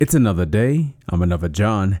It's another day. I'm another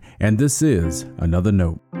John, and this is Another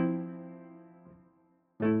Note.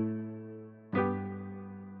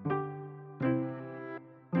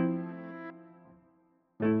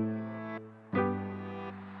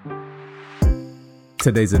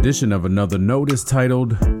 Today's edition of Another Note is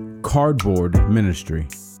titled Cardboard Ministry.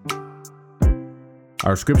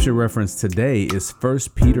 Our scripture reference today is 1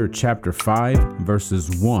 Peter chapter 5, verses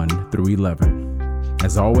 1 through 11.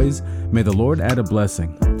 As always, may the Lord add a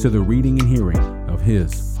blessing to the reading and hearing of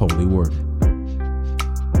His holy word.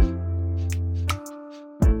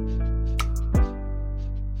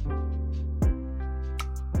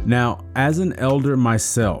 Now, as an elder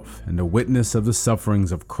myself and a witness of the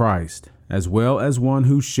sufferings of Christ, as well as one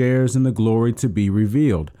who shares in the glory to be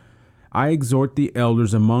revealed, I exhort the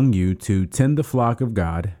elders among you to tend the flock of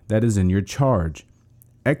God that is in your charge,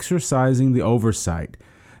 exercising the oversight,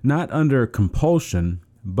 not under compulsion,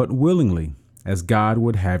 but willingly, as God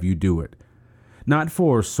would have you do it, not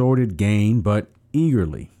for sordid gain, but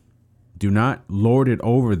eagerly. Do not lord it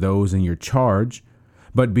over those in your charge,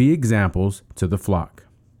 but be examples to the flock.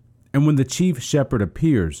 And when the chief shepherd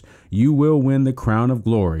appears, you will win the crown of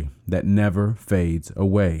glory that never fades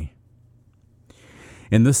away.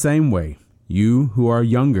 In the same way, you who are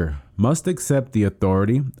younger must accept the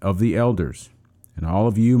authority of the elders. And all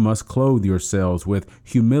of you must clothe yourselves with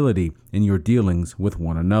humility in your dealings with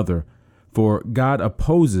one another. For God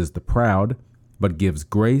opposes the proud, but gives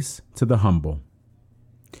grace to the humble.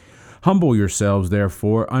 Humble yourselves,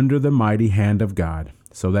 therefore, under the mighty hand of God,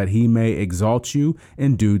 so that He may exalt you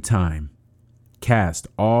in due time. Cast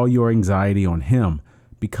all your anxiety on Him,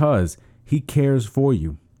 because He cares for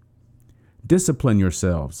you. Discipline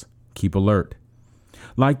yourselves. Keep alert.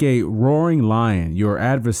 Like a roaring lion, your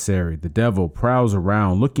adversary, the devil, prowls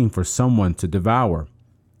around looking for someone to devour.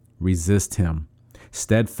 Resist him,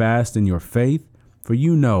 steadfast in your faith, for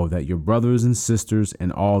you know that your brothers and sisters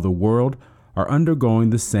in all the world are undergoing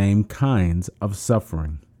the same kinds of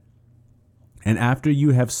suffering. And after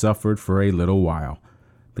you have suffered for a little while,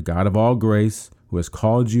 the God of all grace, who has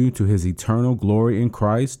called you to His eternal glory in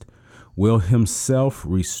Christ, will Himself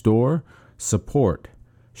restore, support,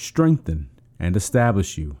 strengthen, and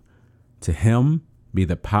establish you. To Him be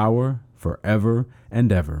the power forever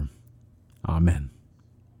and ever. Amen.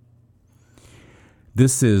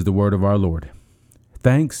 This is the word of our Lord.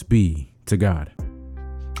 Thanks be to God.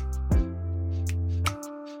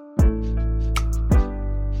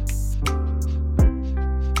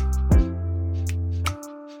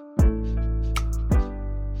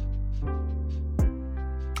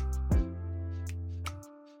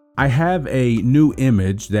 I have a new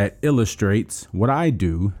image that illustrates what I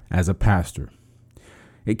do as a pastor.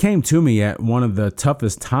 It came to me at one of the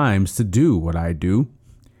toughest times to do what I do.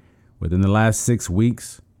 Within the last 6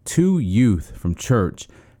 weeks, 2 youth from church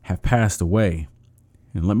have passed away.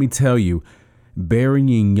 And let me tell you,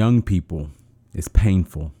 burying young people is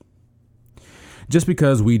painful. Just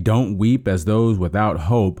because we don't weep as those without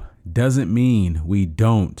hope doesn't mean we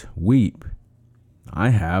don't weep. I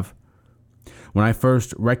have. When I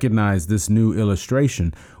first recognized this new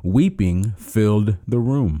illustration, weeping filled the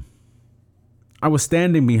room. I was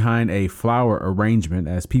standing behind a flower arrangement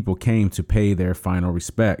as people came to pay their final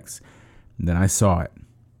respects. Then I saw it.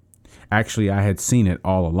 Actually, I had seen it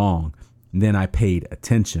all along. Then I paid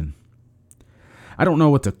attention. I don't know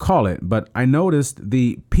what to call it, but I noticed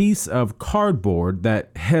the piece of cardboard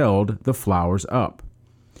that held the flowers up.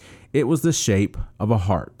 It was the shape of a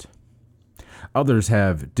heart. Others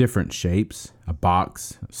have different shapes, a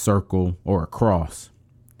box, a circle, or a cross.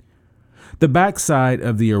 The backside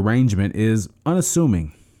of the arrangement is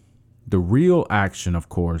unassuming. The real action, of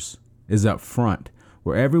course, is up front,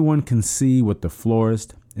 where everyone can see what the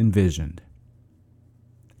florist envisioned.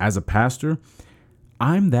 As a pastor,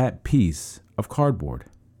 I'm that piece of cardboard.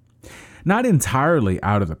 Not entirely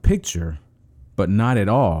out of the picture, but not at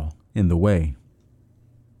all in the way.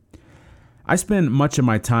 I spend much of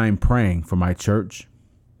my time praying for my church.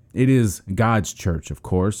 It is God's church, of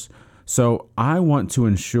course, so I want to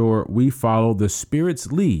ensure we follow the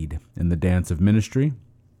Spirit's lead in the dance of ministry.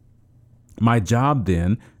 My job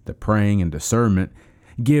then, the praying and discernment,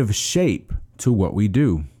 give shape to what we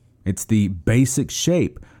do. It's the basic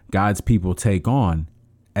shape God's people take on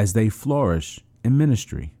as they flourish in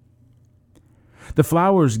ministry. The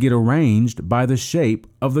flowers get arranged by the shape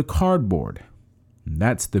of the cardboard.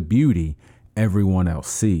 That's the beauty everyone else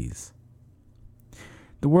sees.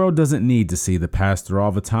 The world doesn't need to see the pastor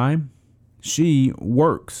all the time. She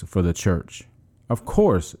works for the church. Of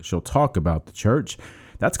course, she'll talk about the church.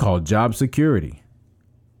 That's called job security.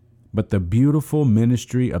 But the beautiful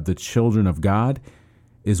ministry of the children of God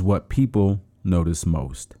is what people notice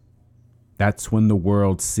most. That's when the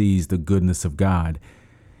world sees the goodness of God.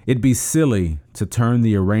 It'd be silly to turn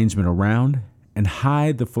the arrangement around and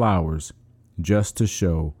hide the flowers just to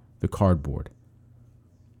show the cardboard.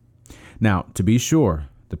 Now, to be sure,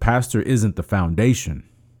 the pastor isn't the foundation.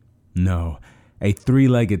 No, a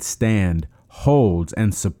three-legged stand holds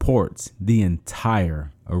and supports the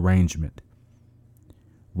entire arrangement.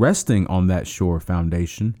 Resting on that sure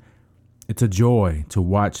foundation, it's a joy to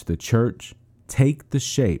watch the church take the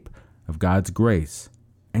shape of God's grace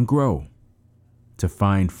and grow, to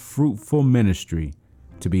find fruitful ministry,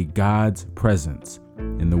 to be God's presence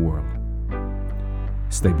in the world.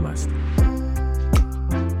 Stay blessed.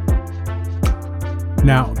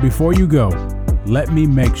 Now, before you go, let me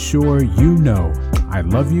make sure you know I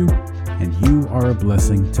love you and you are a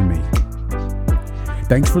blessing to me.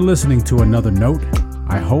 Thanks for listening to another note.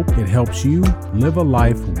 I hope it helps you live a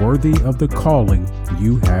life worthy of the calling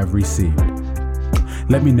you have received.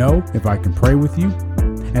 Let me know if I can pray with you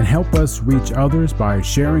and help us reach others by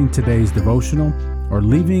sharing today's devotional or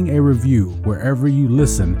leaving a review wherever you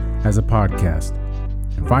listen as a podcast.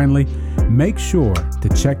 And finally, make sure to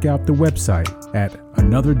check out the website at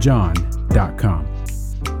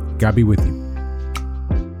anotherjohn.com. God be with you.